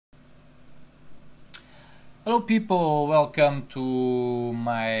Hello people, welcome to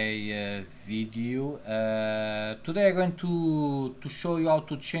my video. Today I'm going to show you how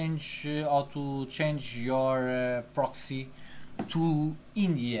to change your proxy to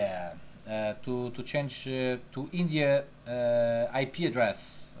India, to change to India IP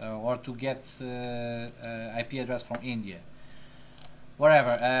address or to get IP address from India.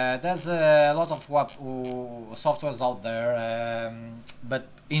 Whatever. There's a lot of softwares out there, but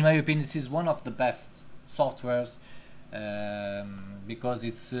in my opinion, this is one of the best softwares because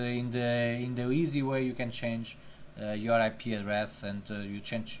it's in the easy way you can change your IP address, and you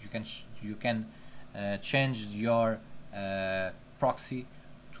can change your proxy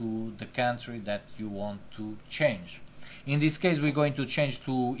to the country that you want to change. In this case, we're going to change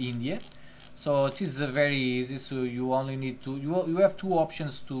to India. So this is very easy. So you only need to you have two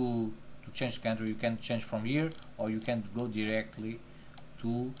options to change country. You can change from here, or you can go directly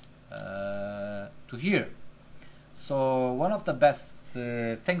to here. So one of the best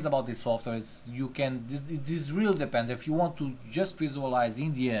things about this software is you can this really depends. If you want to just visualize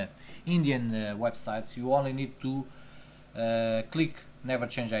Indian websites, you only need to click never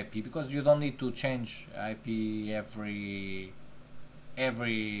change IP, because you don't need to change IP every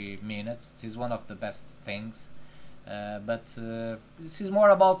minute. This is one of the best things, but this is more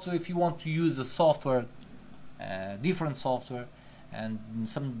about if you want to use a software, different software, and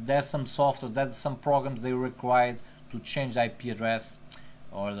there's some programs they require to change the IP address,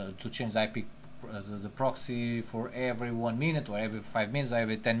 or to change the IP the proxy for every 1 minute or every 5 minutes or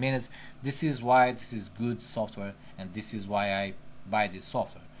every 10 minutes. This is why this is good software, and this is why I buy this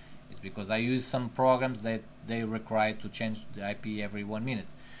software. It's because I use some programs that they require to change the IP every 1 minute.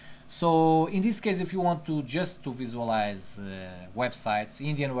 So in this case, if you want to just to visualize websites,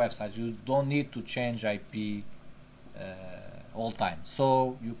 Indian websites, you don't need to change IP all time.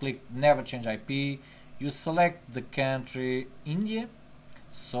 So you click never change IP, you select the country India,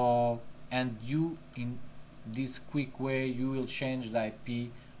 and you, in this quick way, you will change the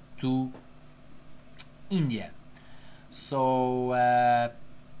IP to India. So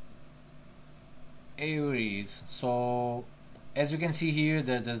here it is. So as you can see here,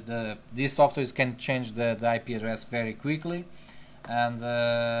 these softwares can change the IP address very quickly, and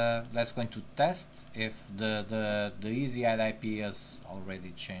let's go into test if the easy add IP has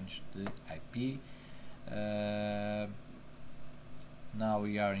already changed the IP. Now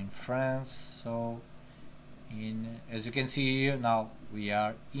we are in France, so as you can see here, now we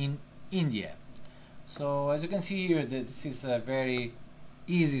are in India. So as you can see here, this is a very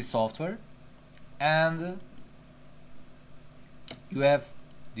easy software, and you have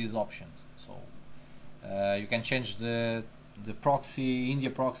these options. So you can change the proxy, India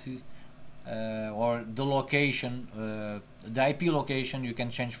proxy, or the location, the IP location. You can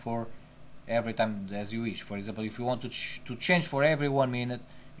change for every time as you wish. For example, if you want to change for every 1 minute,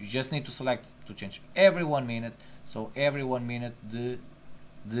 you just need to select to change every 1 minute. So every 1 minute the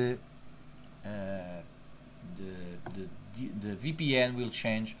VPN will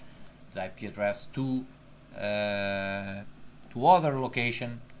change the IP address to other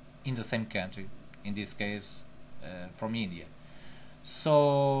location in the same country, in this case from India.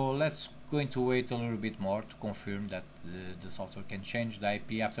 So let's going to wait a little bit more to confirm that the software can change the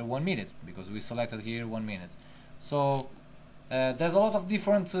IP after 1 minute, because we selected here 1 minute. So there's a lot of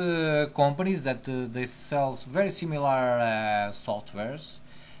different companies that they sell very similar softwares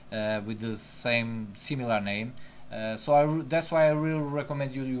with the same similar name. So that's why I really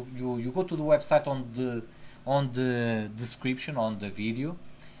recommend you go to the website on the description on the video,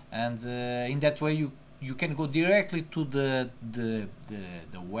 and in that way you can go directly to the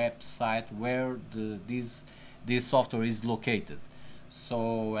website where this software is located.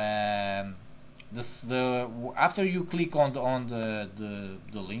 So after you click on the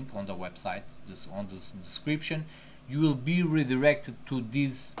link on the website, on the description, you will be redirected to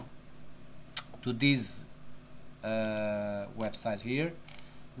this website here,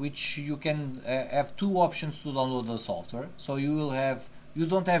 which you can have two options to download the software. So you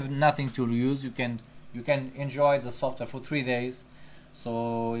don't have nothing to use. You can enjoy the software for 3 days.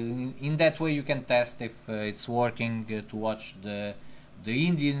 So in that way you can test if it's working to watch the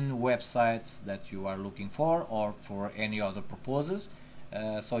Indian websites that you are looking for, or for any other purposes.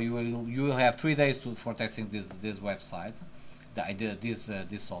 So you will have 3 days for testing this website, this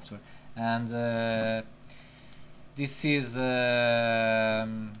software, and this is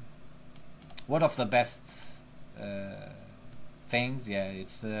one of the best things. Yeah,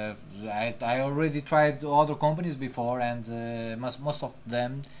 it's I already tried other companies before, and most of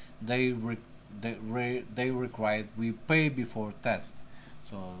them they require we pay before test.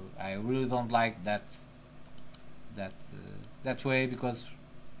 So I really don't like that that way, because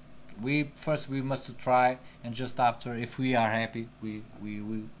we must try, and just after, if we are happy, we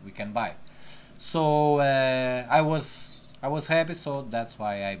can buy. So I was happy, so that's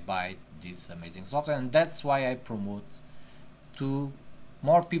why I buy this amazing software, and that's why I promote to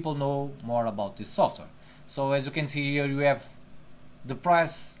more people know more about this software. So as you can see here, you have the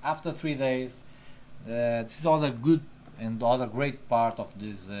price after 3 days. This is all the good and the other great part of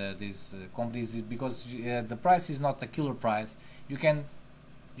this companies, is because the price is not a killer price. You can,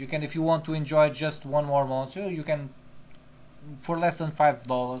 if you want to enjoy just one more month, you can, for less than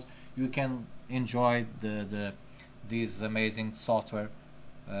 $5, you can enjoy this amazing software,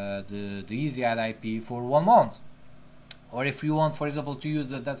 the Easy Ad IP, for 1 month. Or if you want, for example, to use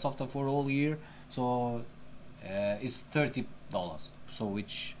that software for a whole year, so it's $30, so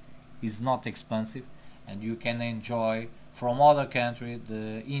which is not expensive, and you can enjoy from other country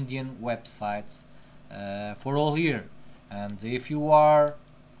the Indian websites for all year. And if you are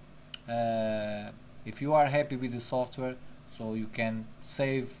happy with the software, so you can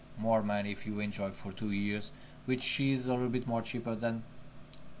save more money if you enjoy for 2 years, which is a little bit more cheaper than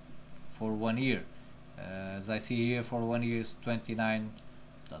for 1 year. As I see here, for 1 year is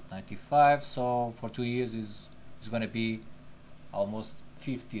 $29.95, so for 2 years is going to be almost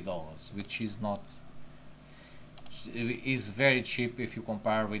 $50, which is very cheap if you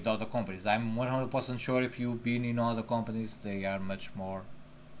compare with other companies. I'm 100% sure if you've been in other companies, they are much more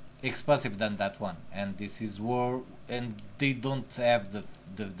expensive than that one, and this is where, and they don't have the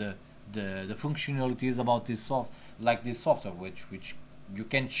functionalities about this software, which you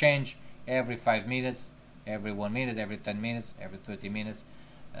can change every 5 minutes, every 1 minute, every 10 minutes, every 30 minutes,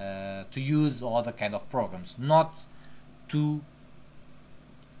 to use other kind of programs. Not to,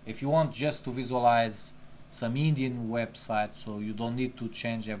 if you want just to visualize some Indian website, so you don't need to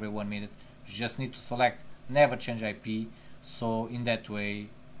change every 1 minute, you just need to select never change IP, so in that way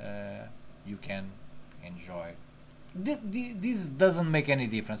you can enjoy. This doesn't make any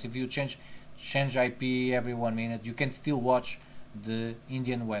difference if you change IP every 1 minute. You can still watch the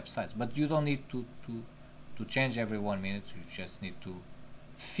Indian websites, but you don't need to change every 1 minute. You just need to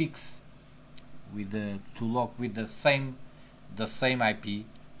fix with to lock with the same IP.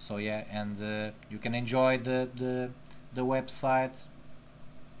 So yeah, and you can enjoy the website,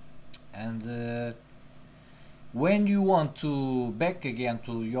 and when you want to back again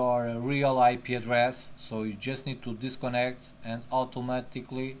to your real IP address, so you just need to disconnect, and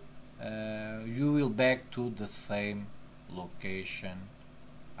automatically you will back to the same location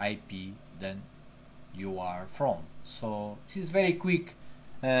IP than you are from. So this is very quick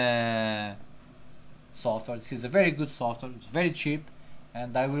software. This is a very good software. It's very cheap,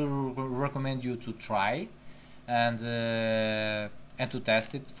 and I will recommend you to try and to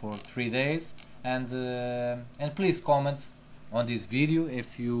test it for 3 days. And please comment on this video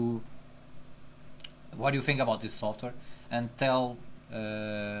if what you think about this software, and tell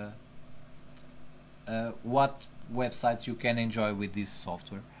what websites you can enjoy with this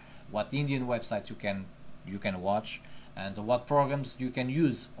software, what Indian websites you can watch, and what programs you can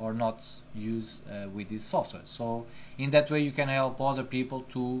use or not use with this software. So in that way you can help other people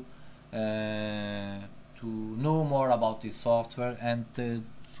to know more about this software, and to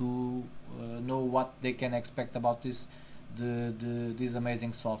know what they can expect about this. This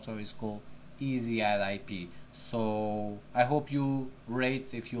amazing software is called Easy Ad IP. So I hope you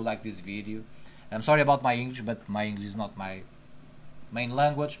rate if you like this video. I'm sorry about my English, but my English is not my main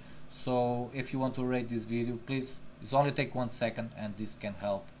language. So if you want to rate this video, please, it's only take 1 second, and this can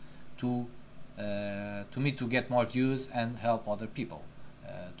help to me to get more views and help other people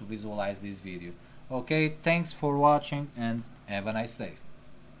to visualize this video. Okay, thanks for watching, and have a nice day.